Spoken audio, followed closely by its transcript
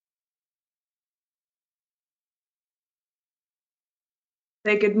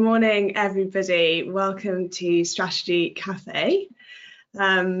So good morning, everybody. Welcome to Strategy Cafe.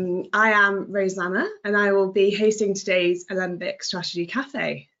 I am Rosanna and I will be hosting today's Alembic Strategy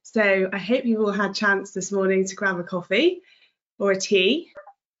Cafe. So I hope you've all had a chance this morning to grab a coffee or a tea.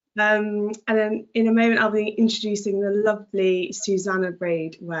 And then in a moment, I'll be introducing the lovely Susanna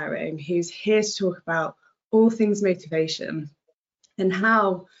Braid-Waring, who's here to talk about all things motivation and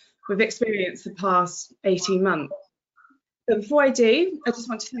how we've experienced the past 18 months. But before I do, I just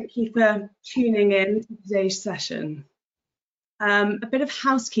want to thank you for tuning in to today's session. A bit of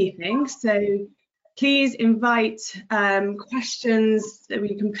housekeeping, so please invite questions.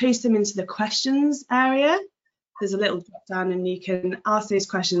 You can post them into the questions area. There's a little drop down and you can ask those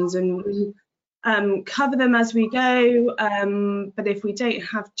questions and we'll cover them as we go. But if we don't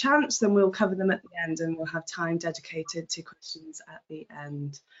have a chance, then we'll cover them at the end and we'll have time dedicated to questions at the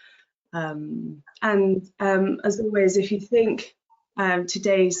end. As always, if you think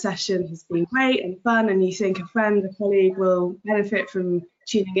today's session has been great and fun and you think a friend, a colleague will benefit from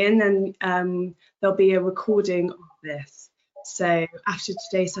tuning in, then there'll be a recording of this. So after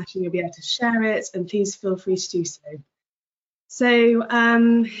today's session, you'll be able to share it and please feel free to do so.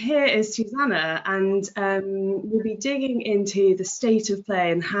 So here is Susanna and we'll be digging into the state of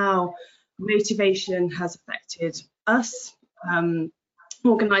play and how motivation has affected us,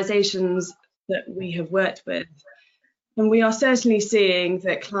 organisations that we have worked with. And we are certainly seeing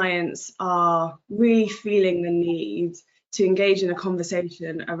that clients are really feeling the need to engage in a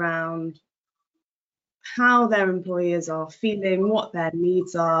conversation around how their employers are feeling, what their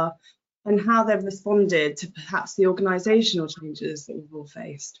needs are, and how they've responded to perhaps the organisational changes that we've all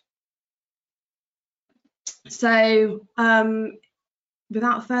faced. So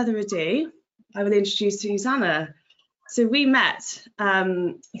without further ado, I will introduce Susanna. So we met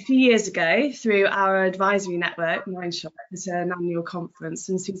a few years ago through our advisory network, Mindshot, at an annual conference,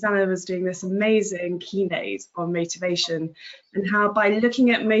 and Susanna was doing this amazing keynote on motivation and how by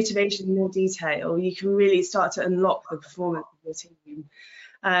looking at motivation in more detail, you can really start to unlock the performance of your team.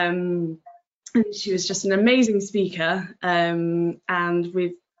 And she was just an amazing speaker, and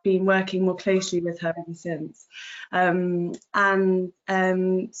we've been working more closely with her ever since.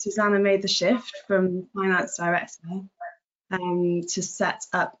 Susanna made the shift from finance director to set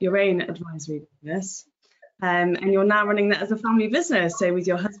up your own advisory business, and you're now running that as a family business, so with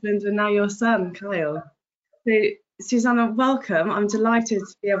your husband and now your son Kyle. So Susanna, welcome. I'm delighted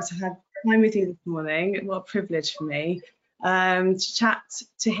to be able to have time with you this morning. What a privilege for me to chat,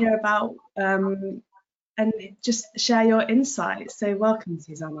 to hear about and just share your insights. So welcome,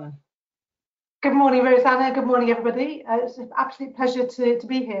 Susanna. Good morning, Rosanna. Good morning, everybody. It's an absolute pleasure to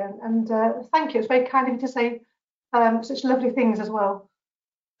be here, and thank you. It's very kind of you to say such lovely things as well.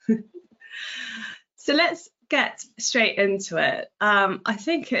 So let's get straight into it. I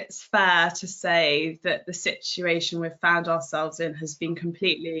think it's fair to say that the situation we've found ourselves in has been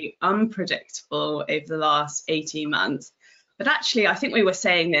completely unpredictable over the last 18 months. But actually, I think we were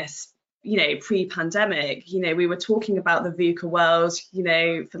saying this, pre-pandemic, we were talking about the VUCA world,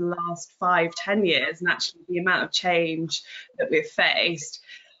 for the last 5-10 years, and actually the amount of change that we've faced.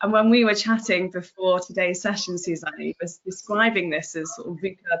 And when we were chatting before today's session, Susanna was describing this as sort of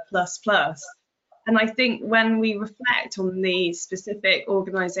VUCA plus. And I think when we reflect on the specific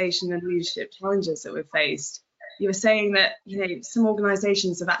organisation and leadership challenges that we've faced, you were saying that, some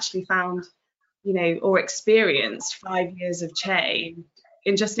organisations have actually found, or experienced 5 years of change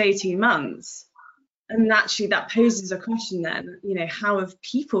in just 18 months. And actually that poses a question then, how have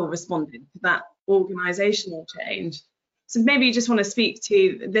people responded to that organisational change? So maybe you just want to speak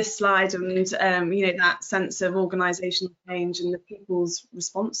to this slide and, that sense of organisational change and the people's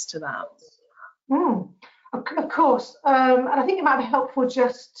response to that. Of course, and I think it might be helpful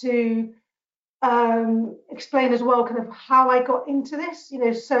just to explain as well kind of how I got into this.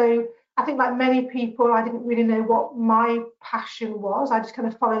 So I think like many people, I didn't really know what my passion was. I just kind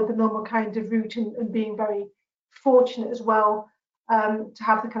of followed the normal kind of route and being very fortunate as well to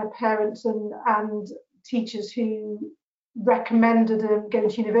have the kind of parents and teachers who recommended going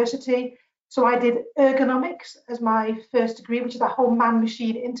to university. So I did ergonomics as my first degree, which is that whole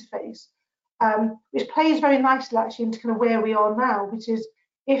man-machine interface, which plays very nicely actually into kind of where we are now, which is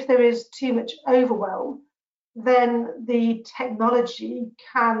if there is too much overwhelm, then the technology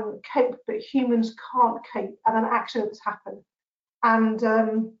can cope, but humans can't cope, and then accidents happen,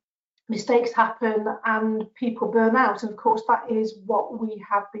 and mistakes happen, and people burn out. And of course, that is what we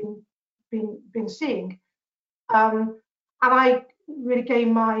have been seeing. And I really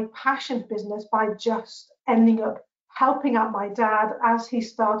gained my passion for business by just ending up helping out my dad as he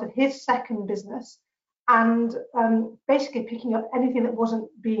started his second business, and basically picking up anything that wasn't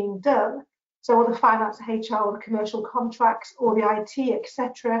being done. So all the finance, HR, all the commercial contracts, all the IT,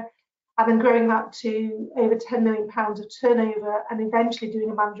 etc., and then growing that to over £10 million of turnover and eventually doing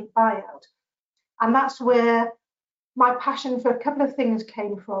a management buyout. And that's where my passion for a couple of things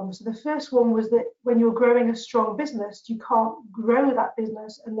came from. So the first one was that when you're growing a strong business, you can't grow that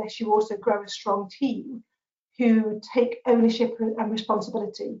business unless you also grow a strong team who take ownership and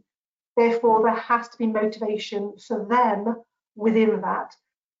responsibility. Therefore, there has to be motivation for them within that.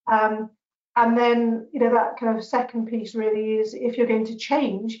 And then, that kind of second piece really is, if you're going to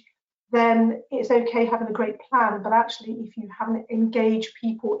change, then it's okay having a great plan, but actually if you haven't engaged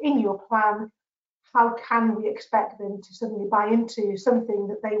people in your plan, how can we expect them to suddenly buy into something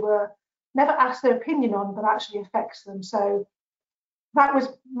that they were never asked their opinion on, but actually affects them? So that was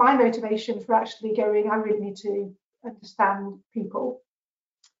my motivation for actually going, I really need to understand people.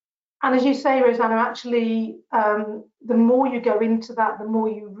 And as you say, Rosanna, actually, the more you go into that, the more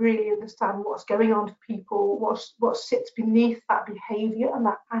you really understand what's going on for people, what sits beneath that behaviour and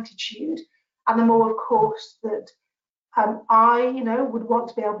that attitude, and the more, of course, that I, would want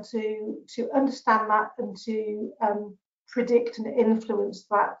to be able to understand that and to predict and influence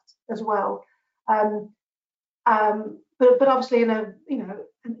that as well. But obviously in an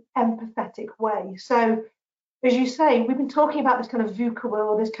empathetic way. So, as you say, we've been talking about this kind of VUCA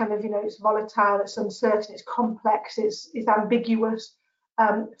world, this kind of, it's volatile, it's uncertain, it's complex, it's ambiguous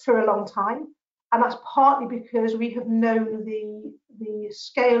for a long time. And that's partly because we have known the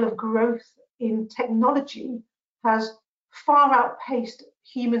scale of growth in technology has far outpaced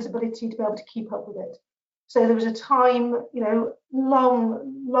humans' ability to be able to keep up with it. So there was a time,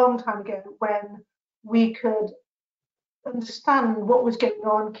 long time ago when we could understand what was going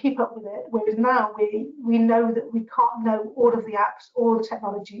on, keep up with it, whereas now we know that we can't know all of the apps, all the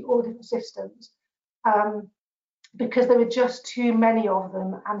technology, all different systems, because there are just too many of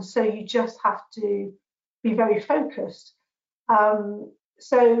them, and so you just have to be very focused. But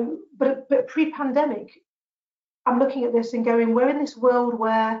pre-pandemic, I'm looking at this and going, we're in this world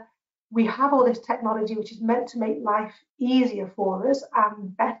where we have all this technology which is meant to make life easier for us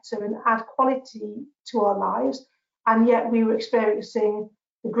and better and add quality to our lives, and yet we were experiencing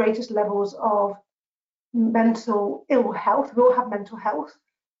the greatest levels of mental ill health. We all have mental health,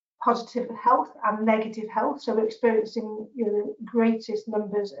 positive health and negative health. So we're experiencing the greatest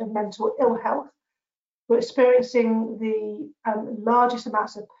numbers of mental ill health. We're experiencing the largest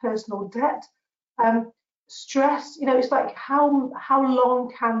amounts of personal debt. Stress, it's like how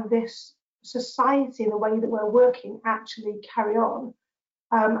long can this society, the way that we're working, actually carry on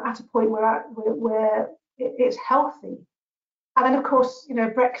at a point where it's healthy? And then, of course,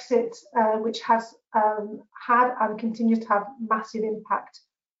 Brexit, which has had and continues to have massive impact,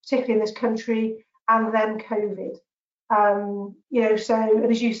 particularly in this country, and then COVID. So, and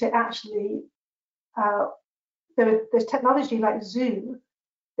as you said, actually, there's technology like Zoom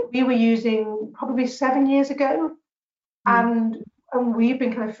that we were using probably 7 years ago, and we've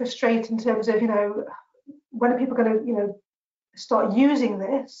been kind of frustrated in terms of, when are people going to, start using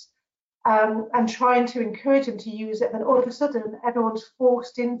this? And trying to encourage them to use it, then all of a sudden everyone's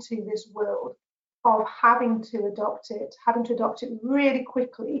forced into this world of having to adopt it really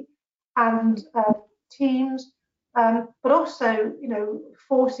quickly, and Teams, but also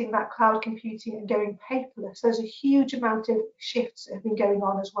forcing that cloud computing and going paperless. There's a huge amount of shifts that have been going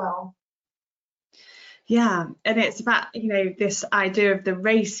on as well. Yeah, and it's about this idea of the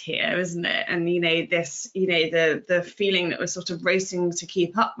race here, isn't it? And this the feeling that we're sort of racing to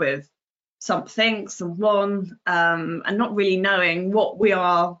keep up with someone, and not really knowing what we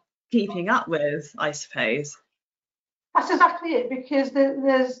are keeping up with, I suppose. That's exactly it, because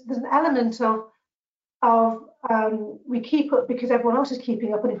there's an element of we keep up because everyone else is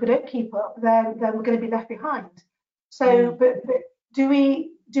keeping up, and if we don't keep up, then we're going to be left behind. So, but do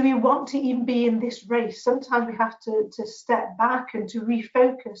we want to even be in this race? Sometimes we have to step back and to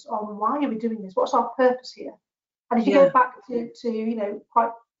refocus on why are we doing this? What's our purpose here? And if you go back to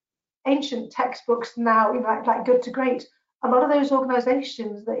quite ancient textbooks now, like Good to Great, a lot of those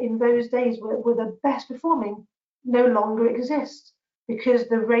organizations that in those days were the best performing no longer exist, because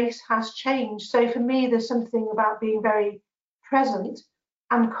the race has changed. So for me, there's something about being very present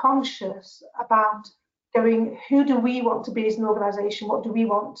and conscious about going, who do we want to be as an organization? What do we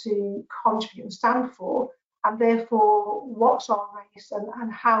want to contribute and stand for? And therefore, what's our race,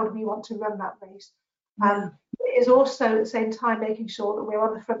 and how do we want to run that race? It is also at the same time making sure that we're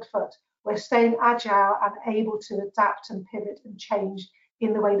on the front foot, we're staying agile and able to adapt and pivot and change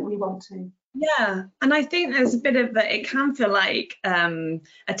in the way that we want to. Yeah, and I think there's a bit of that. It can feel like a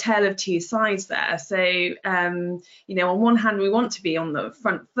tale of two sides there. So, you know, on one hand, we want to be on the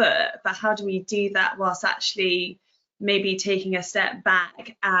front foot, but how do we do that whilst actually maybe taking a step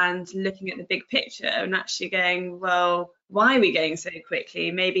back and looking at the big picture and actually going, well, why are we going so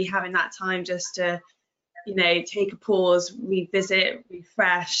quickly? Maybe having that time just to, you know, take a pause, revisit,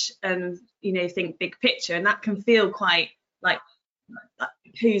 refresh, and, you know, think big picture. And that can feel quite like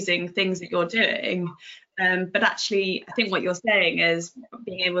opposing things that you're doing, but actually I think what you're saying is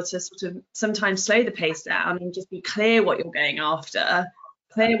being able to sort of sometimes slow the pace down and just be clear what you're going after,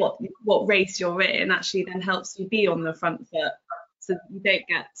 clear what race you're in, actually then helps you be on the front foot so that you don't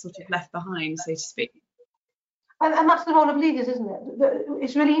get sort of left behind, so to speak. And that's the role of leaders, isn't it?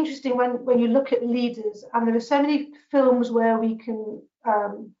 It's really interesting when you look at leaders, and there are so many films where we can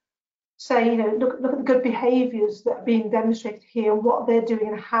say, you know, look at the good behaviours that are being demonstrated here and what they're doing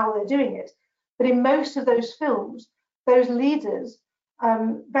and how they're doing it. But in most of those films, those leaders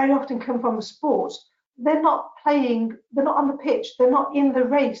very often come from the sport. They're not playing, they're not on the pitch, they're not in the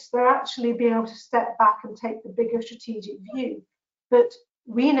race. They're actually being able to step back and take the bigger strategic view. But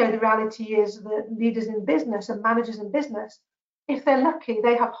we know the reality is that leaders in business and managers in business, if they're lucky,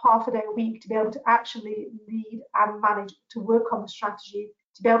 they have half a day a week to be able to actually lead and manage, to work on the strategy,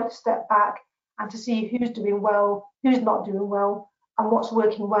 to be able to step back and to see who's doing well, who's not doing well, and what's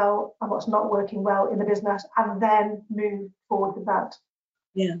working well and what's not working well in the business, and then move forward with that.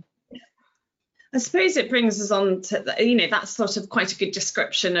 Yeah. I suppose it brings us on to, you know, that's sort of quite a good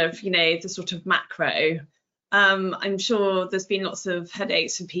description of, you know, the sort of macro. I'm sure there's been lots of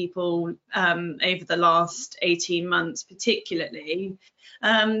headaches for people over the last 18 months, particularly,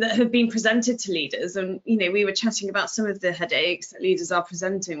 that have been presented to leaders. And, you know, we were chatting about some of the headaches that leaders are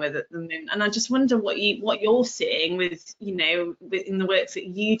presenting with at the moment. And I just wonder what you're seeing with, you know, in the work that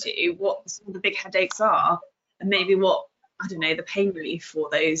you do, what some of the big headaches are, and maybe what, I don't know, the pain relief for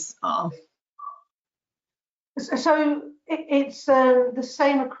those are. So it's the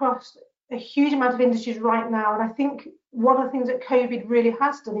same across a huge amount of industries right now, and I think one of the things that COVID really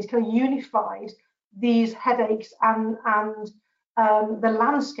has done is kind of unified these headaches and the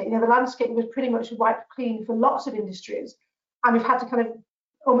landscape. You know, the landscape was pretty much wiped clean for lots of industries, and we've had to kind of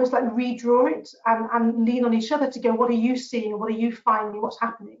almost like redraw it and lean on each other to go, what are you seeing, what are you finding, what's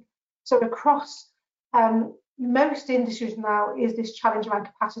happening? So across most industries now is this challenge around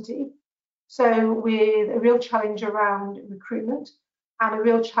capacity. So with a real challenge around recruitment, and a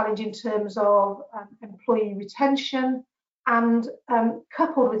real challenge in terms of employee retention, and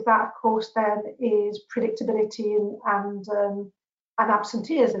coupled with that, of course, then is predictability and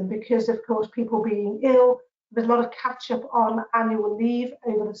absenteeism, because of course people being ill. There's a lot of catch up on annual leave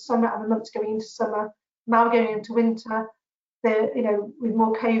over the summer and the months going into summer. Now going into winter, you know, with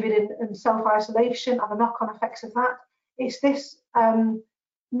more COVID and self-isolation and the knock-on effects of that, it's this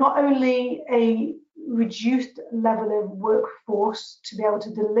not only a reduced level of workforce to be able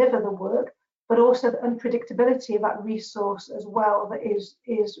to deliver the work, but also the unpredictability of that resource as well, that is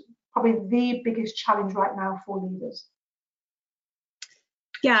probably the biggest challenge right now for leaders.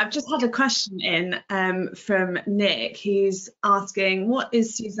 Yeah, I've just had a question in from Nick, who's asking, what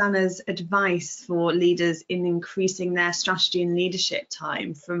is Susanna's advice for leaders in increasing their strategy and leadership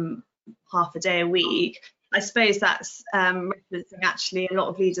time from half a day a week? I suppose that's referencing actually a lot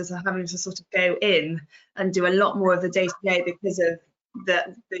of leaders are having to sort of go in and do a lot more of the day-to-day because of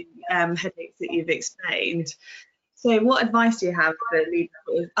the headaches that you've explained. So what advice do you have for leaders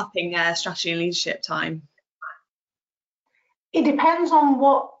sort of upping their strategy and leadership time? It depends on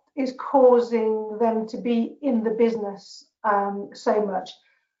what is causing them to be in the business so much.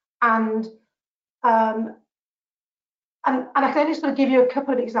 And I can only sort of give you a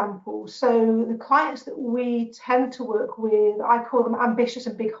couple of examples. So the clients that we tend to work with, I call them ambitious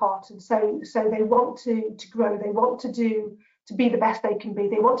and big-hearted. So they want to grow, they want to be the best they can be,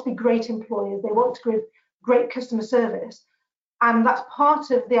 they want to be great employers, they want to give great customer service. And that's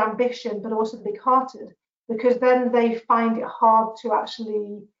part of the ambition, but also the big-hearted, because then they find it hard to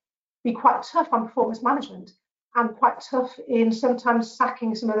actually be quite tough on performance management and quite tough in sometimes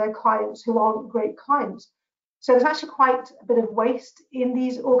sacking some of their clients who aren't great clients. So there's actually quite a bit of waste in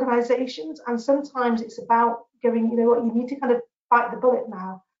these organizations, and sometimes it's about going, you know what, you need to kind of bite the bullet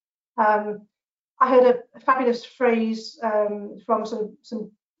now. I heard a fabulous phrase from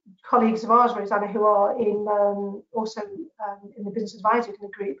some colleagues of ours, Rosanna, who are also in the business advisory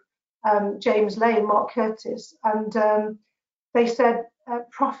group, James Lay and Mark Curtis, and they said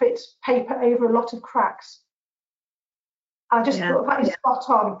profits paper over a lot of cracks. I just thought that is spot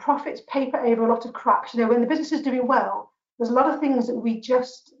on. Profits paper over a lot of cracks. You know, when the business is doing well, there's a lot of things that we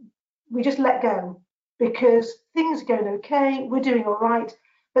just let go because things are going okay, we're doing all right.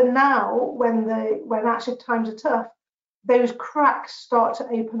 But now, when actually times are tough, those cracks start to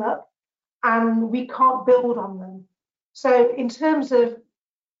open up, and we can't build on them. So, in terms of,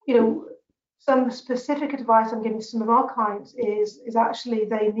 some specific advice I'm giving to some of our clients is actually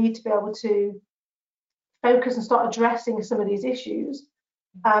they need to be able to focus and start addressing some of these issues.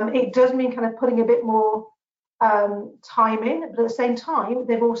 It does mean kind of putting a bit more time in, but at the same time,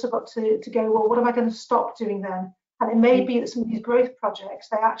 they've also got to go, well, what am I going to stop doing then? And it may be that some of these growth projects,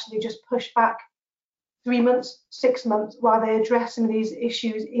 they actually just push back 3 months, 6 months, while they address some of these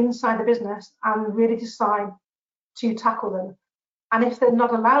issues inside the business and really decide to tackle them. And if they're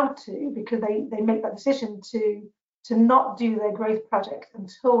not allowed to, because they make that decision to not do their growth project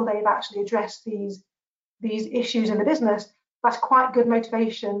until they've actually addressed these issues in the business, that's quite good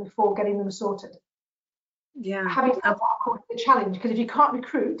motivation for getting them sorted. Yeah. Having said that, of course, the challenge, because if you can't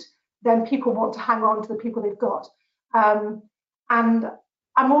recruit, then people want to hang on to the people they've got. And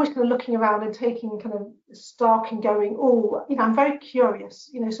I'm always kind of looking around and taking kind of stock and going, oh, I'm very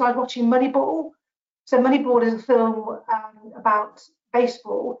curious. So I was watching Moneyball. So Moneyball is a film about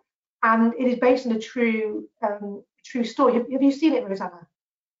baseball, and it is based on a true story. Have you seen it, Rosanna?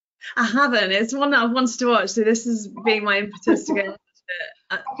 I haven't. It's one that I've wanted to watch, so this is being my impetus to go watch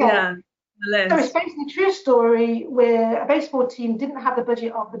it. Okay. Yeah, the list. So it's basically a true story where a baseball team didn't have the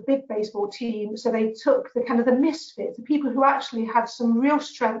budget of the big baseball team, so they took the kind of the misfits, the people who actually had some real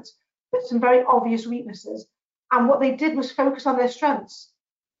strengths but some very obvious weaknesses, and what they did was focus on their strengths.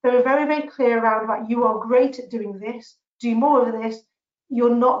 They were very, very clear around, like, you are great at doing this, do more of this,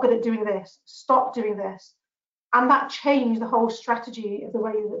 you're not good at doing this, stop doing this. And that changed the whole strategy of the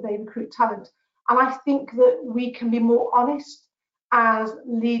way that they recruit talent. And I think that we can be more honest as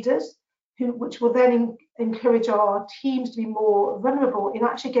leaders, which will then encourage our teams to be more vulnerable in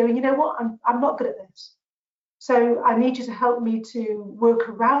actually going, you know what, I'm not good at this. So I need you to help me to work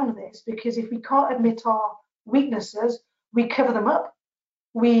around this, because if we can't admit our weaknesses, we cover them up.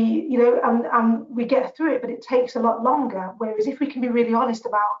 And we get through it, but it takes a lot longer. Whereas if we can be really honest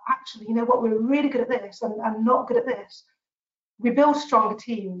about, actually, we're really good at this and not good at this, we build stronger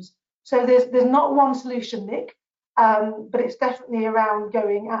teams. So there's not one solution, Nick, but it's definitely around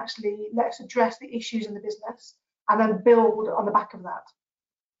going, actually, let's address the issues in the business and then build on the back of that.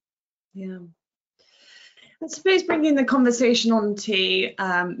 Yeah. I suppose bringing the conversation on to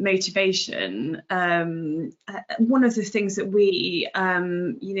motivation, one of the things that we,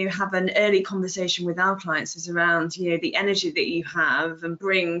 have an early conversation with our clients is around, the energy that you have and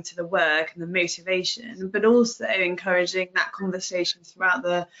bring to the work and the motivation, but also encouraging that conversation throughout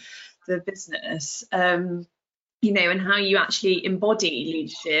the business, and how you actually embody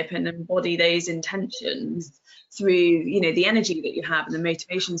leadership and embody those intentions through, the energy that you have and the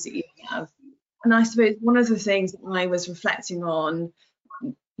motivations that you have. And I suppose one of the things that I was reflecting on,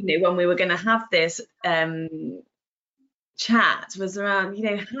 when we were going to have this chat was around,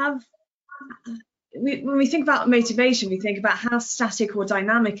 when we think about motivation, we think about how static or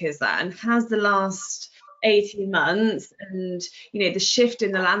dynamic is that, and has the last 18 months and, the shift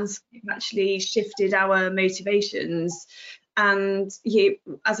in the landscape actually shifted our motivations. And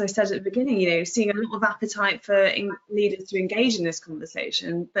as I said at the beginning, seeing a lot of appetite for leaders to engage in this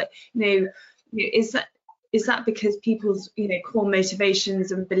conversation, but is that because people's core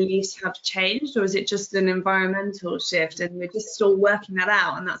motivations and beliefs have changed, or is it just an environmental shift and we're just still working that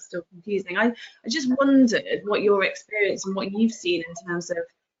out and that's still confusing? I just wondered what your experience and what you've seen in terms of,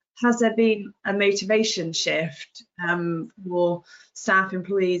 has there been a motivation shift for staff,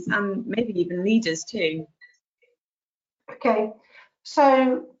 employees, and maybe even leaders too? Okay,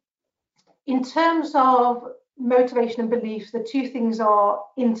 so in terms of motivation and beliefs, the two things are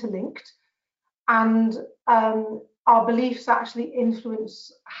interlinked, and our beliefs actually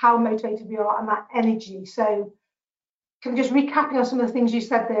influence how motivated we are and that energy. So can just recapping on some of the things you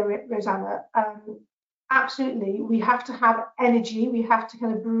said there, Rosanna, absolutely, we have to have energy, we have to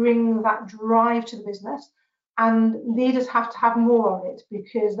kind of bring that drive to the business, and leaders have to have more of it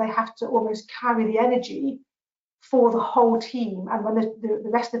because they have to almost carry the energy for the whole team. And when the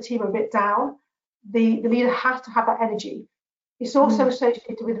rest of the team are a bit down, the leader has to have that energy. It's also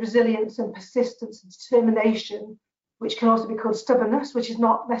associated with resilience and persistence and determination, which can also be called stubbornness, which is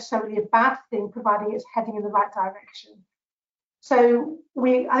not necessarily a bad thing, providing it's heading in the right direction. So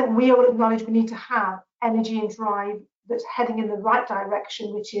I think we all acknowledge we need to have energy and drive that's heading in the right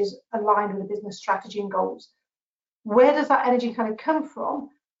direction, which is aligned with the business strategy and goals. Where does that energy kind of come from?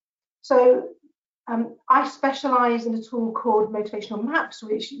 So I specialize in a tool called Motivational Maps,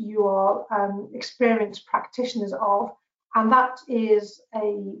 which you are experienced practitioners of, And that is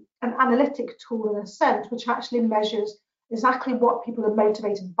an analytic tool in a sense, which actually measures exactly what people are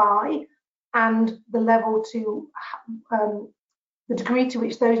motivated by and the level to the degree to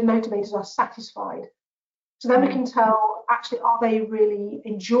which those motivators are satisfied. So then we can tell, actually, are they really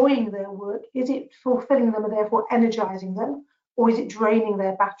enjoying their work? Is it fulfilling them and therefore energizing them? Or is it draining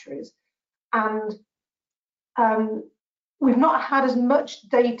their batteries? And we've not had as much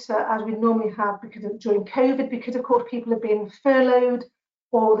data as we normally have during COVID, because of course people have been furloughed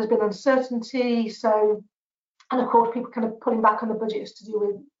or there's been uncertainty. So, and of course people kind of pulling back on the budgets to do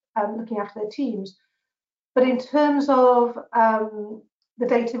with looking after their teams. But in terms of the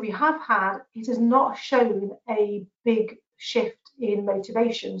data we have had, it has not shown a big shift in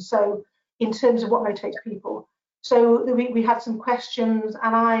motivation. So in terms of what motivates people. So we had some questions,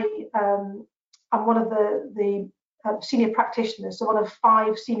 and I'm one of the senior practitioners, so one of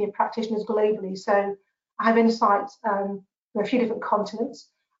 5 senior practitioners globally. So I have insights from a few different continents,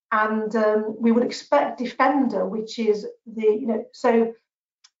 and we would expect Defender, which is so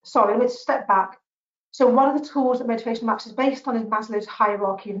sorry, let's step back. So one of the tools that Motivation Maps is based on is Maslow's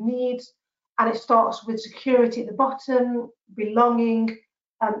hierarchy of needs, and it starts with security at the bottom, belonging,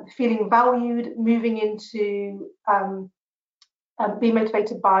 feeling valued, moving into being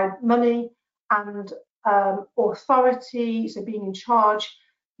motivated by money and authority, so being in charge,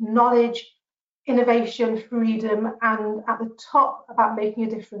 knowledge, innovation, freedom, and at the top about making a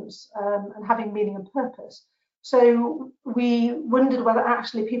difference and having meaning and purpose. So we wondered whether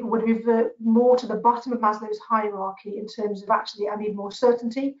actually people would revert more to the bottom of Maslow's hierarchy in terms of actually, I need more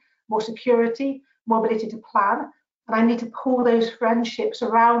certainty, more security, more ability to plan, and I need to pull those friendships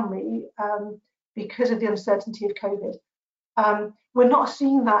around me because of the uncertainty of COVID. We're not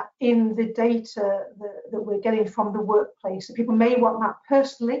seeing that in the data that we're getting from the workplace. So people may want that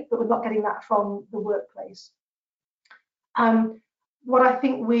personally, but we're not getting that from the workplace. What I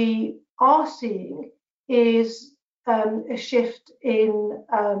think we are seeing is a shift in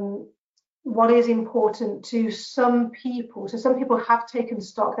what is important to some people. So some people have taken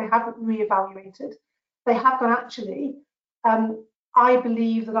stock, they have reevaluated, they have gone, actually, I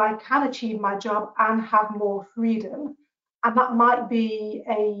believe that I can achieve my job and have more freedom. And that might be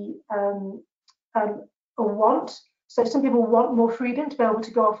a want. So some people want more freedom to be able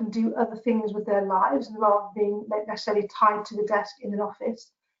to go off and do other things with their lives, and rather than being necessarily tied to the desk in an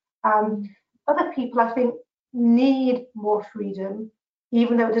office. Other people, I think, need more freedom,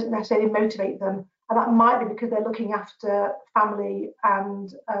 even though it doesn't necessarily motivate them. And that might be because they're looking after family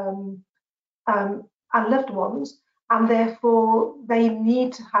and loved ones, and therefore they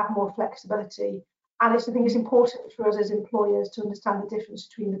need to have more flexibility. And I think it's important for us as employers to understand the difference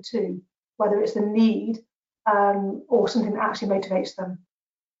between the two, whether it's the need or something that actually motivates them.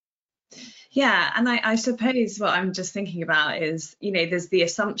 Yeah, and I suppose what I'm just thinking about is, there's the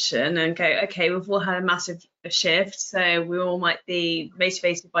assumption and go, okay, we've all had a massive shift, so we all might be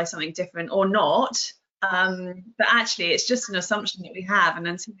motivated by something different or not. But actually, it's just an assumption that we have, and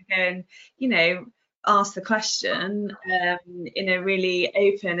until we go and, ask the question in a really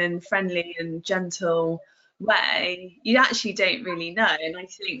open and friendly and gentle way, you actually don't really know. And I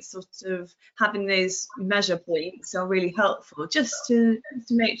think sort of having those measure points are really helpful, just to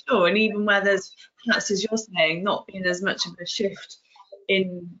make sure. And even where there's, perhaps as you're saying, not being as much of a shift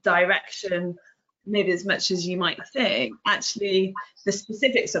in direction, maybe as much as you might think, actually the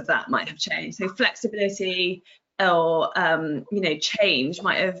specifics of that might have changed. So flexibility or change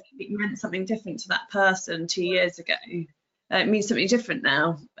might have meant something different to that person 2 years ago. It means something different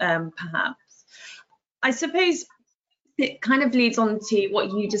now, perhaps. I suppose it kind of leads on to what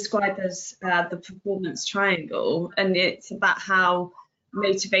you describe as the performance triangle, and it's about how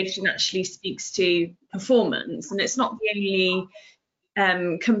motivation actually speaks to performance, and it's not the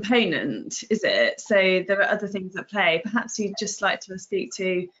only component, is it? So there are other things at play. Perhaps you'd just like to speak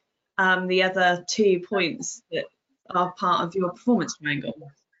to the other 2 points that are part of your performance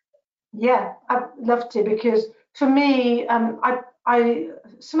triangle. Yeah, I'd love to, because for me,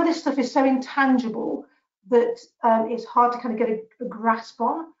 some of this stuff is so intangible that it's hard to kind of get a grasp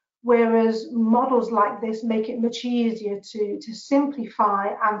on, whereas models like this make it much easier to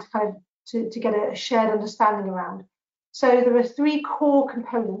simplify and kind of to get a shared understanding around. So there are 3 core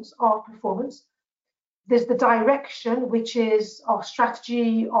components of performance. There's the direction, which is our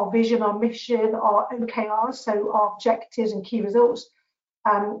strategy, our vision, our mission, our OKRs, so our objectives and key results,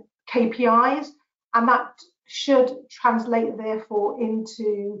 KPIs, and that should translate therefore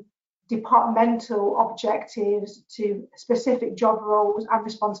into departmental objectives, to specific job roles and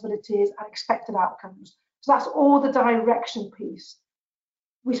responsibilities and expected outcomes. So that's all the direction piece.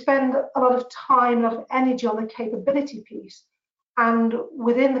 we spend a lot of time, a lot of energy on the capability piece. And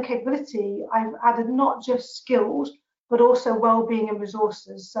within the capability, I've added not just skills, but also well-being and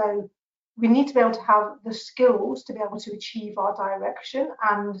resources. So we need to be able to have the skills to be able to achieve our direction,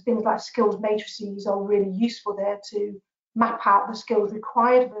 and things like skills matrices are really useful there to map out the skills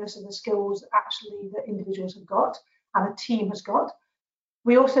required versus the skills actually that individuals have got and a team has got.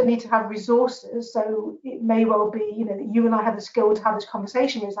 We also need to have resources. So it may well be, you know, that you and I have the skill to have this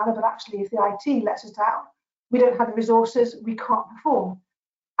conversation, Rosanna, but actually if the IT lets us down, we don't have the resources, we can't perform.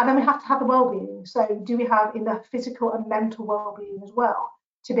 And then we have to have the well-being. So do we have enough physical and mental well-being as well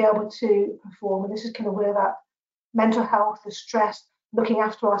to be able to perform? And this is kind of where that mental health, the stress, looking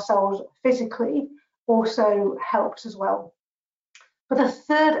after ourselves physically also helps as well. But the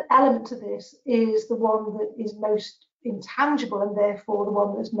third element to this is the one that is most intangible and therefore the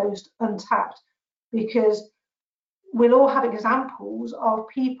one that's most untapped, because we'll all have examples of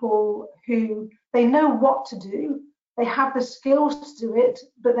people who they know what to do, they have the skills to do it,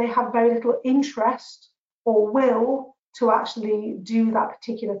 but they have very little interest or will to actually do that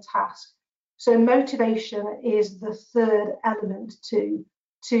particular task. So motivation is the third element to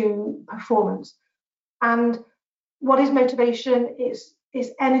performance. And what is motivation? It's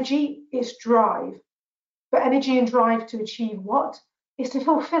energy, it's drive. But energy and drive to achieve what? Is to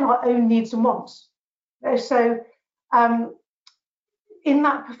fulfill our own needs and wants. So in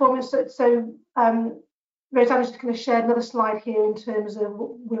that performance, Rosanna's just going to share another slide here in terms of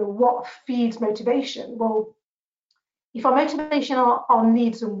what feeds motivation. Well, if our motivation are our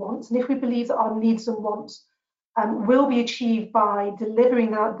needs and wants, and if we believe that our needs and wants will be achieved by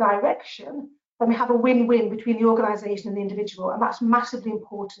delivering that direction, then we have a win-win between the organisation and the individual, and that's massively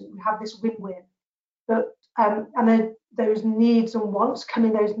important. We have this win-win. But and then those needs and wants come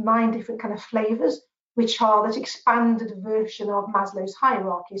in those 9 different kind of flavours, which are that expanded version of Maslow's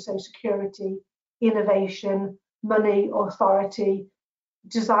hierarchy. So security, innovation, money, authority,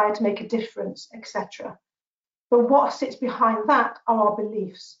 desire to make a difference, etc. But what sits behind that are our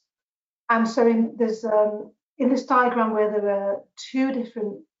beliefs. And so in this diagram where there are 2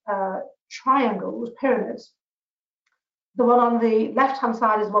 different triangles, pyramids, the one on the left-hand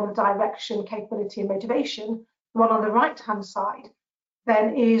side is one of direction, capability, and motivation. The one on the right-hand side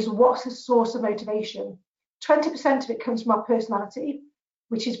then is what's the source of motivation. 20% of it comes from our personality,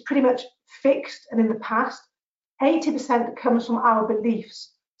 which is pretty much fixed and in the past. 80% comes from our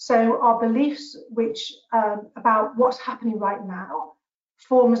beliefs. So our beliefs, which about what's happening right now,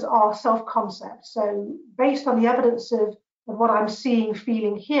 forms our self-concept. So based on the evidence of what I'm seeing,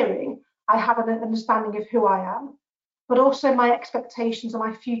 feeling, hearing, I have an understanding of who I am, but also my expectations and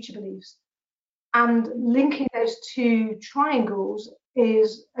my future beliefs. And linking those 2 triangles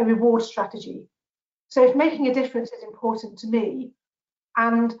is a reward strategy. So if making a difference is important to me,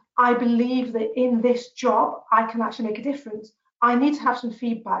 and I believe that in this job I can actually make a difference, I need to have some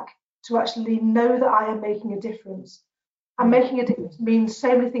feedback to actually know that I am making a difference. And making a difference means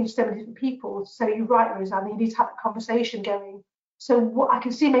so many things to so many different people. So you're right, Rosanna, you need to have a conversation going. So what I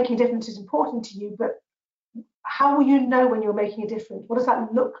can see making a difference is important to you, but how will you know when you're making a difference? What does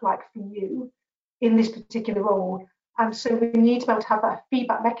that look like for you in this particular role? And so we need to be able to have that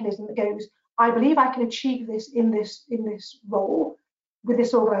feedback mechanism that goes, I believe I can achieve this in this role with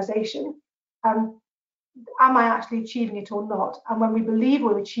this organisation. Am I actually achieving it or not? And when we believe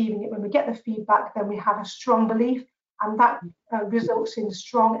we're achieving it, when we get the feedback, then we have a strong belief, and that results in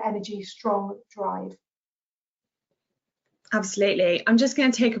strong energy, strong drive. Absolutely. I'm just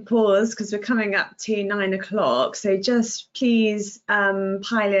going to take a pause because we're coming up to 9 o'clock. So just please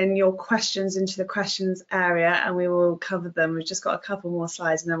pile in your questions into the questions area and we will cover them. We've just got a couple more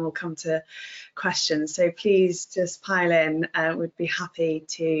slides and then we'll come to questions. So please just pile in. We'd be happy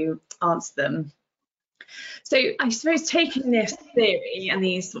to answer them. So I suppose taking this theory and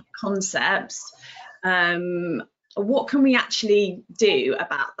these sort of concepts, what can we actually do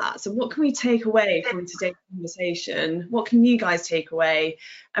about that? So what can we take away from today's conversation? What can you guys take away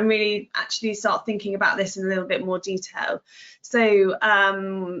and really actually start thinking about this in a little bit more detail? So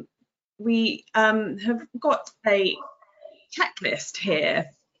we have got a checklist here,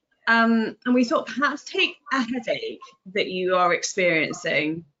 and we thought perhaps take a headache that you are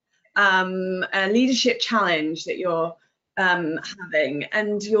experiencing, a leadership challenge that you're having,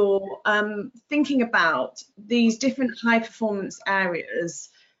 and you're thinking about these different high performance areas,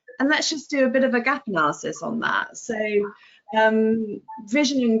 and let's just do a bit of a gap analysis on that. So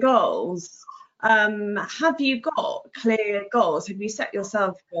vision and goals, have you got clear goals? Have you set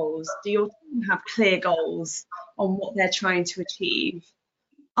yourself goals? Do your team have clear goals on what they're trying to achieve?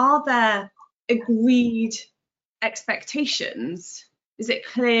 Are there agreed expectations Is it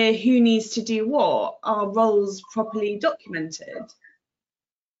clear who needs to do what? Are roles properly documented?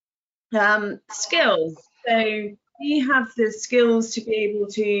 Skills. So do you have the skills to be able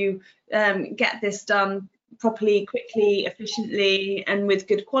to get this done properly, quickly, efficiently, and with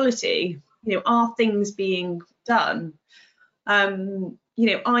good quality? You know, are things being done? You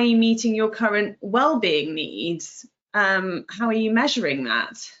know, are you meeting your current well-being needs? How are you measuring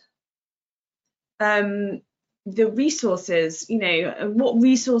that? The resources, you know, what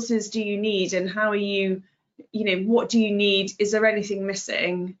resources do you need, and how are you, you know, what do you need? Is there anything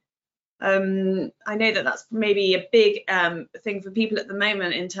missing? I know that that's maybe a big thing for people at the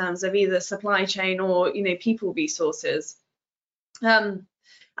moment in terms of either supply chain or, you know, people resources. And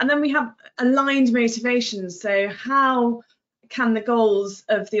then we have aligned motivations. So how can the goals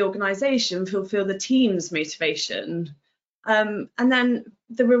of the organisation fulfil the team's motivation? And then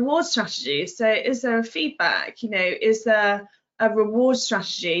the reward strategy. So is there a feedback? You know, is there a reward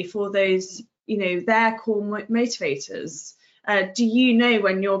strategy for those, you know, their core motivators? Do you know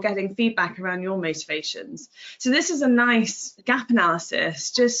when you're getting feedback around your motivations? So this is a nice gap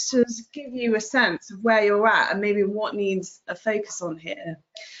analysis just to give you a sense of where you're at and maybe what needs a focus on here.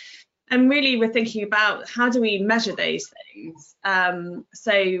 And really we're thinking about how do we measure those things?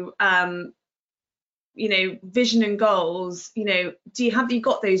 You know, vision and goals, you know, have you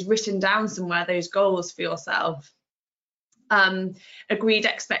got those written down somewhere, those goals for yourself? Agreed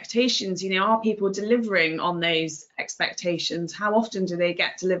expectations, you know, are people delivering on those expectations? How often do they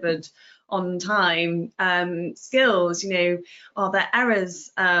get delivered on time? Skills, you know, are there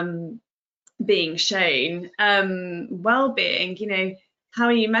errors being shown? Well-being, you know, how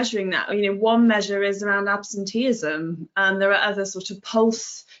are you measuring that? You know, one measure is around absenteeism, and there are other sort of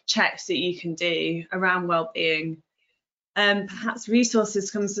pulse checks that you can do around well-being. Perhaps resources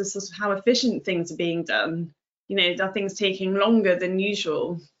comes to sort of how efficient things are being done. You know, are things taking longer than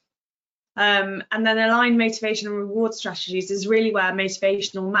usual? And then aligned motivation and reward strategies is really where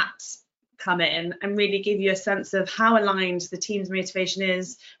motivational maps come in and really give you a sense of how aligned the team's motivation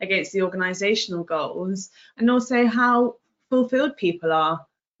is against the organisational goals, and also how fulfilled people are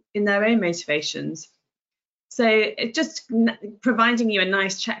in their own motivations. So it's just providing you a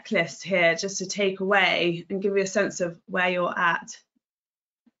nice checklist here just to take away and give you a sense of where you're at.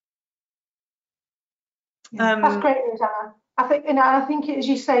 That's great, Rosanna. I think, you know, I think as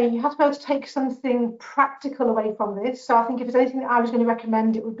you say, you have to be able to take something practical away from this. So I think if there's anything that I was going to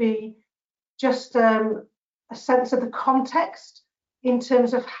recommend, it would be just a sense of the context in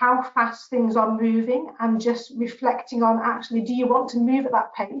terms of how fast things are moving, and just reflecting on actually, do you want to move at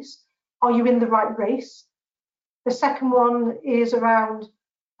that pace? Are you in the right race? The second one is around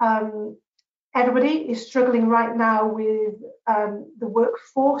everybody is struggling right now with the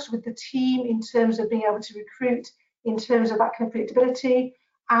workforce, with the team, in terms of being able to recruit, in terms of that kind of predictability,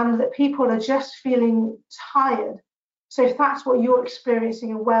 and that people are just feeling tired. So if that's what you're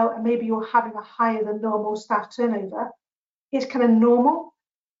experiencing, and maybe you're having a higher than normal staff turnover, it's kind of normal.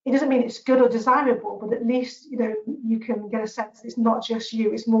 It doesn't mean it's good or desirable, but at least, you know, you can get a sense that it's not just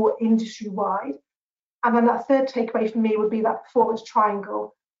you, it's more industry wide. And then that third takeaway for me would be that performance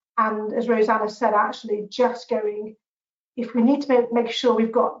triangle. And as Rosanna said, actually just going, if we need to make sure we've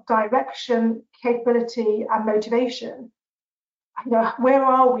got direction, capability, and motivation, you know, where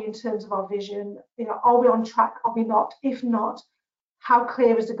are we in terms of our vision? You know, are we on track? Are we not? If not, how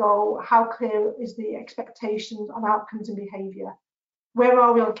clear is the goal? How clear is the expectations on outcomes and behaviour? Where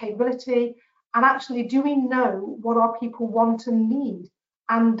are we on capability? And actually, do we know what our people want and need?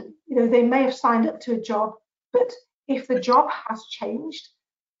 And, you know, they may have signed up to a job, but if the job has changed,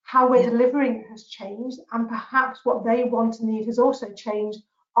 how we're delivering it has changed, and perhaps what they want and need has also changed,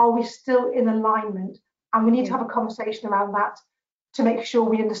 are we still in alignment? And we need to have a conversation around that to make sure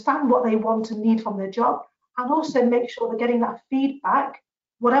we understand what they want and need from their job, and also make sure they're getting that feedback,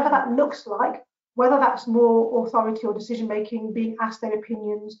 whatever that looks like, whether that's more authority or decision making, being asked their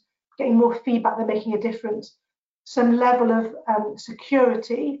opinions, getting more feedback, they're making a difference, some level of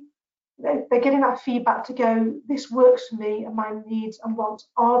security. They're getting that feedback to go, this works for me and my needs and wants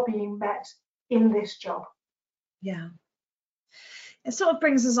are being met in this job. Yeah. It sort of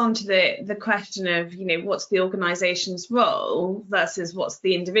brings us on to the question of, you know, what's the organisation's role versus what's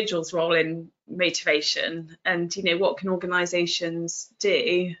the individual's role in motivation, and, you know, what can organisations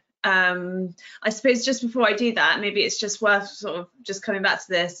do? I suppose just before I do that, maybe it's just worth sort of just coming back to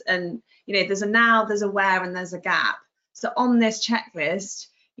this, and, you know, there's a now, there's a where, and there's a gap. So on this checklist,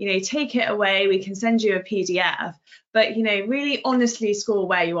 you know, take it away, we can send you a PDF, but, you know, really honestly score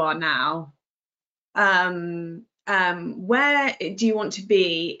where you are now. Where do you want to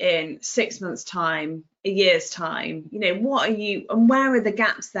be in 6 months' time, a year's time? You know, what are you, and where are the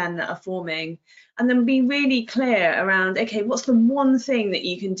gaps then that are forming? And then be really clear around, okay, what's the one thing that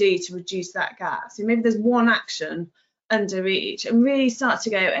you can do to reduce that gap? So maybe there's one action under each, and really start to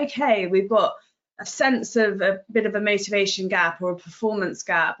go, okay, we've got a sense of a bit of a motivation gap or a performance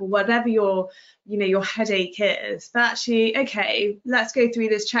gap or whatever your, you know, your headache is. But actually, okay, let's go through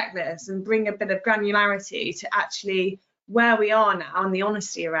this checklist and bring a bit of granularity to actually where we are now and the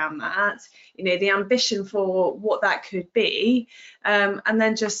honesty around that, you know, the ambition for what that could be, and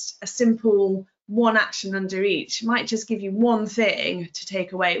then just a simple one action under each might just give you one thing to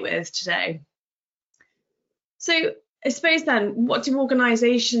take away with today. So I suppose then, what do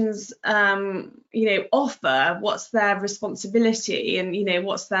organisations, you know, offer? What's their responsibility, and you know,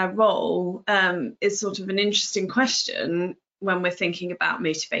 what's their role? Is sort of an interesting question when we're thinking about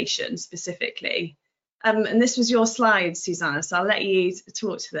motivation specifically. And this was your slide, Susanna, so I'll let you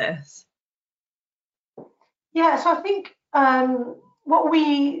talk to this. Yeah, so I think what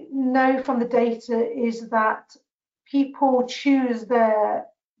we know from the data is that people choose their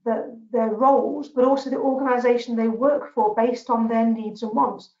roles, but also the organisation they work for based on their needs and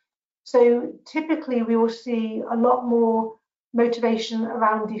wants. So typically we will see a lot more motivation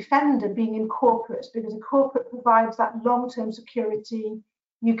around Defender being in corporates, because a corporate provides that long-term security.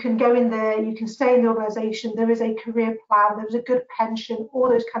 You can go in there, you can stay in the organisation, there is a career plan, there's a good pension, all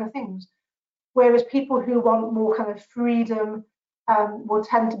those kind of things. Whereas people who want more kind of freedom will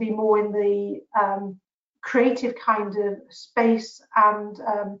tend to be more in the creative kind of space, and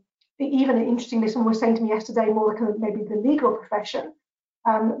even interestingly, someone was saying to me yesterday, more kind of maybe the legal profession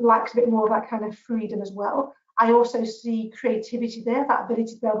likes a bit more of that kind of freedom as well. I also see creativity there, that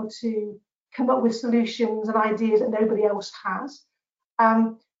ability to be able to come up with solutions and ideas that nobody else has.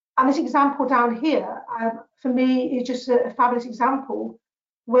 And this example down here, for me, is just a fabulous example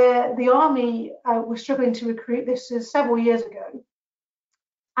where the army was struggling to recruit. This is several years ago,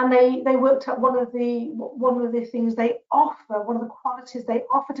 and they worked at one of the things they offer, one of the qualities they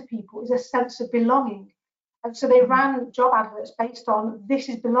offer to people is a sense of belonging. And so they ran job adverts based on this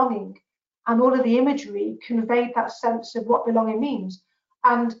is belonging, and all of the imagery conveyed that sense of what belonging means.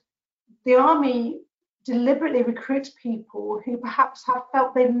 And the army deliberately recruits people who perhaps have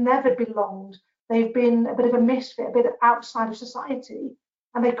felt they've never belonged, they've been a bit of a misfit, a bit outside of society,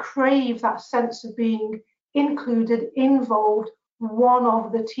 and they crave that sense of being included, involved, one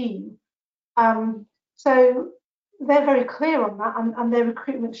of the team. So they're very clear on that, and their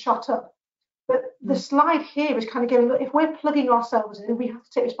recruitment shot up. But the slide here is kind of going, look, if we're plugging ourselves in, we have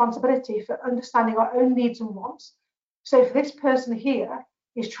to take responsibility for understanding our own needs and wants. So for this person here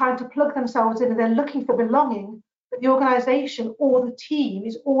is trying to plug themselves in and they're looking for belonging, but the organisation or the team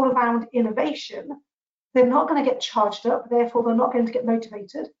is all around innovation, they're not going to get charged up, therefore they're not going to get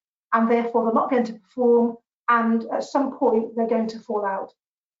motivated, and therefore they're not going to perform, and at some point they're going to fall out.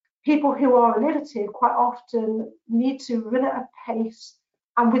 People who are innovative quite often need to run at a pace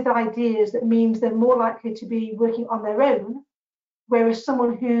and with ideas that means they're more likely to be working on their own, whereas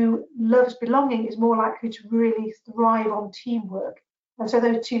someone who loves belonging is more likely to really thrive on teamwork. And so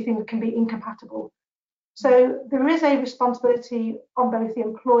those two things can be incompatible. So there is a responsibility on both the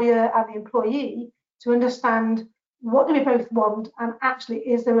employer and the employee to understand what do we both want, and actually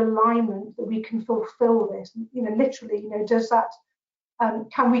is there alignment that we can fulfill this? You know, literally, you know, does that,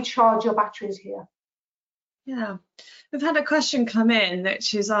 can we charge your batteries here? Yeah, we've had a question come in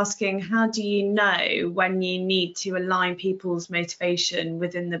that is asking, how do you know when you need to align people's motivation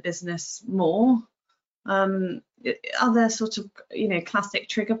within the business more? Are there sort of, you know, classic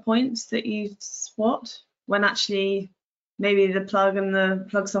trigger points that you spot when actually maybe the plug and the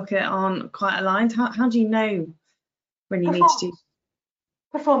plug socket aren't quite aligned? How do you know when you need to do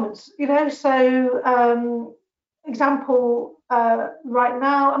performance? You know, so example right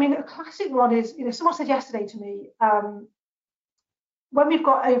now, I mean, a classic one is, you know, someone said yesterday to me, when we've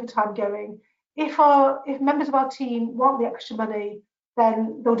got overtime going, if members of our team want the extra money,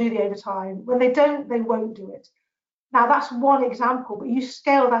 then they'll do the overtime. When they don't, they won't do it. Now that's one example, but you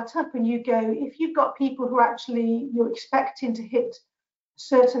scale that up and you go, if you've got people who actually you're expecting to hit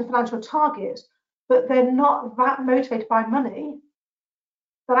certain financial targets, but they're not that motivated by money,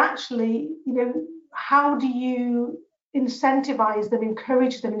 then actually, you know, how do you incentivize them,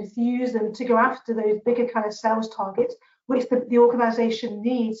 encourage them, enthuse them to go after those bigger kind of sales targets, which the organization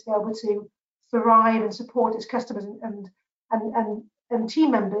needs to be able to thrive and support its customers and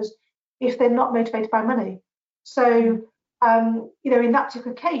team members if they're not motivated by money? So, you know, in that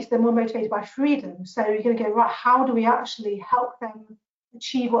particular case, they're more motivated by freedom. So you're going to go, right, how do we actually help them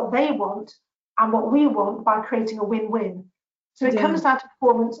achieve what they want and what we want by creating a win-win? So it comes down to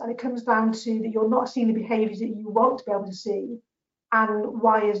performance, and it comes down to that you're not seeing the behaviours that you want to be able to see. And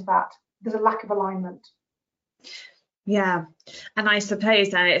why is that? There's a lack of alignment. Yeah, and I suppose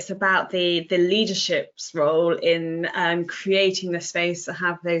then it's about the leadership's role in creating the space to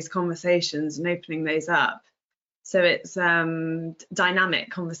have those conversations and opening those up. So it's dynamic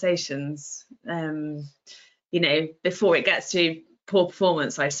conversations, you know, before it gets to poor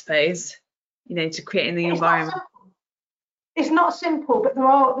performance, I suppose, you know, to creating the environment. It's not simple, but there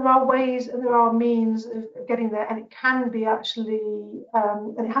are ways and there are means of getting there, and it can be actually,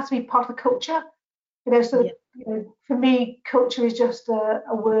 and it has to be part of the culture. You know, so you know, for me, culture is just a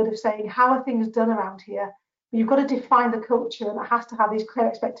word of saying how are things done around here. But you've got to define the culture, and it has to have these clear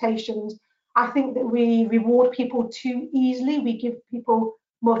expectations. I think that we reward people too easily. We give people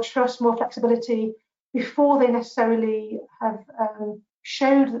more trust, more flexibility before they necessarily have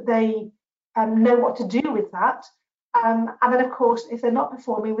showed that they know what to do with that. And then, of course, if they're not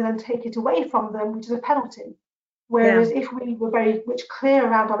performing, we then take it away from them, which is a penalty. Whereas if we were very much clear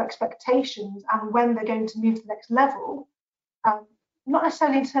around our expectations and when they're going to move to the next level, not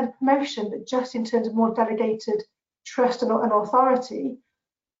necessarily in terms of promotion, but just in terms of more delegated trust and authority,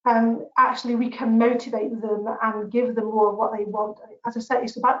 actually we can motivate them and give them more of what they want. As I said,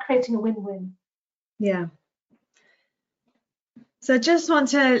 it's about creating a win-win. Yeah. So I just want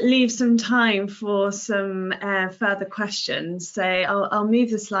to leave some time for some further questions. So I'll move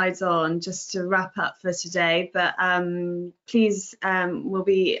the slides on just to wrap up for today, but please,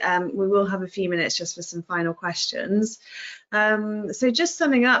 we will have a few minutes just for some final questions. So just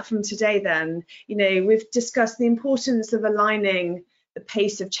summing up from today then, you know, we've discussed the importance of aligning the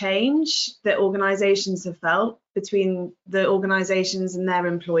pace of change that organisations have felt between the organisations and their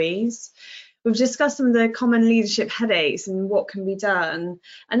employees. We've discussed some of the common leadership headaches and what can be done,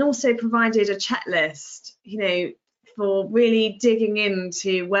 and also provided a checklist, you know, for really digging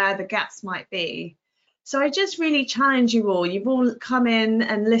into where the gaps might be. So I just really challenge you all. You've all come in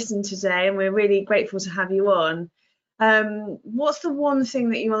and listened today, and we're really grateful to have you on. What's the one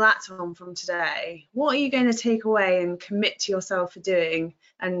thing that you will act on from today? What are you going to take away and commit to yourself for doing,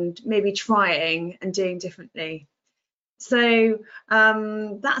 and maybe trying and doing differently? So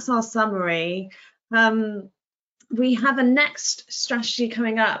that's our summary. We have a next strategy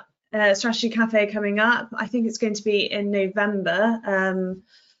coming up, strategy cafe coming up. I think it's going to be in November.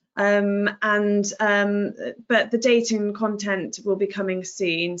 But the date and content will be coming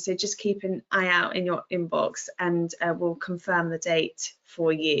soon, so just keep an eye out in your inbox, and we'll confirm the date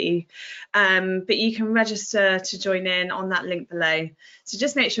for you. But you can register to join in on that link below. So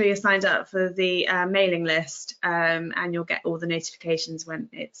just make sure you're signed up for the mailing list, and you'll get all the notifications when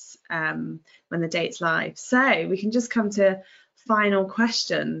it's when the date's live. So we can just come to final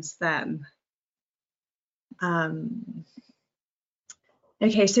questions then.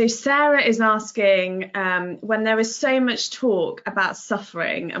 Okay, so Sarah is asking, when there is so much talk about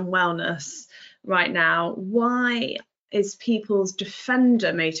suffering and wellness right now, why is people's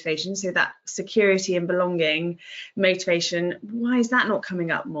defender motivation, so that security and belonging motivation, why is that not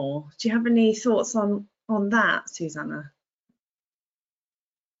coming up more? Do you have any thoughts on that, Susanna?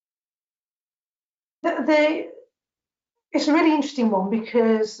 It's a really interesting one,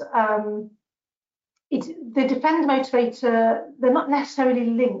 because the defender motivator, they're not necessarily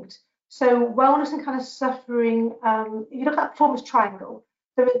linked. So wellness and kind of suffering, if you look at that performance triangle,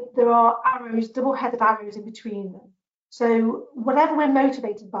 there are arrows, double-headed arrows in between them. So whatever we're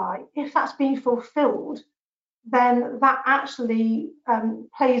motivated by, if that's being fulfilled, then that actually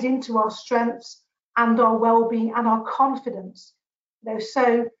plays into our strengths and our well-being and our confidence. You know,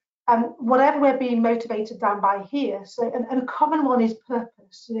 so whatever we're being motivated down by here, so and a common one is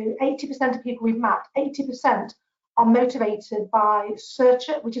purpose. You know, 80% of people we've mapped, 80% are motivated by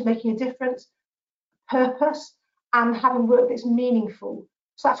searcher, which is making a difference, purpose, and having work that's meaningful.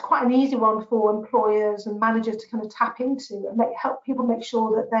 So that's quite an easy one for employers and managers to kind of tap into and help people make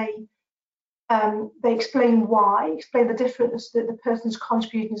sure that they explain why, explain the difference that the person's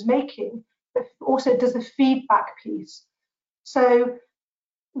contribution is making, but also does the feedback piece. So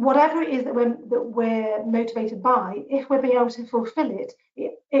whatever it is that we're motivated by, if we're being able to fulfill it,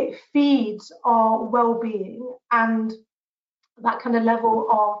 it feeds our well-being and that kind of level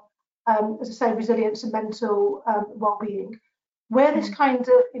of, as I say, resilience and mental well-being. Where this kind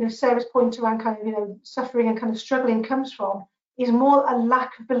of, you know, Sarah's point around kind of, you know, suffering and kind of struggling comes from is more a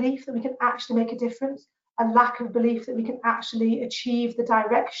lack of belief that we can actually make a difference, a lack of belief that we can actually achieve the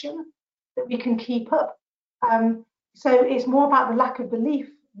direction that we can keep up. So it's more about the lack of belief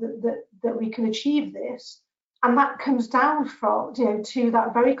that we can achieve this, And that comes down from, to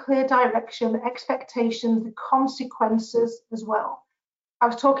that very clear direction, the expectations, the consequences as well. I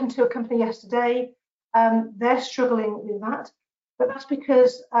was talking to a company yesterday. They're struggling with that, but that's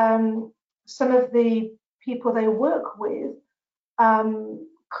because some of the people they work with,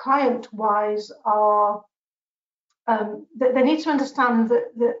 client-wise, are they need to understand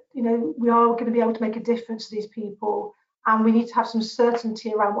that we are going to be able to make a difference to these people, and we need to have some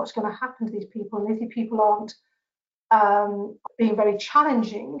certainty around what's going to happen to these people. And if these people aren't being very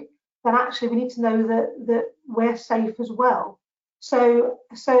challenging, then actually we need to know that we're safe as well. So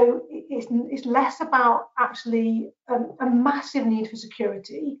it's less about actually a massive need for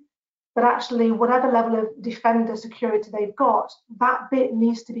security, but actually whatever level of defender security they've got, that bit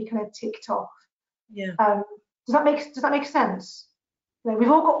needs to be kind of ticked off. Yeah. Does that make sense?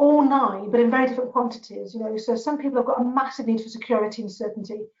 We've all got all 9, but in very different quantities. So some people have got a massive need for security and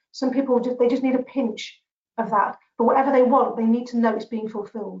certainty. Some people just need a pinch of that. But whatever they want, they need to know it's being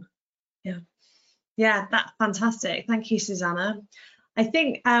fulfilled. Yeah, that's fantastic. Thank you, Susanna. I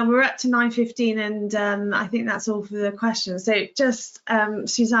think we're up to 9:15, and I think that's all for the questions. So just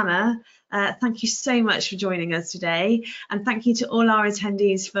Susanna, thank you so much for joining us today, and thank you to all our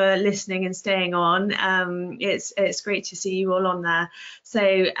attendees for listening and staying on. It's great to see you all on there.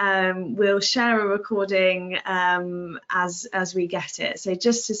 So we'll share a recording as we get it. So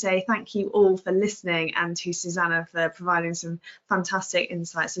just to say thank you all for listening, and to Susanna for providing some fantastic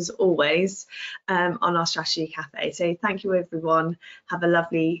insights as always on our Strategy Cafe. So thank you everyone. Have a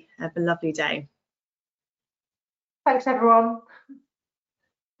lovely day. Thanks everyone.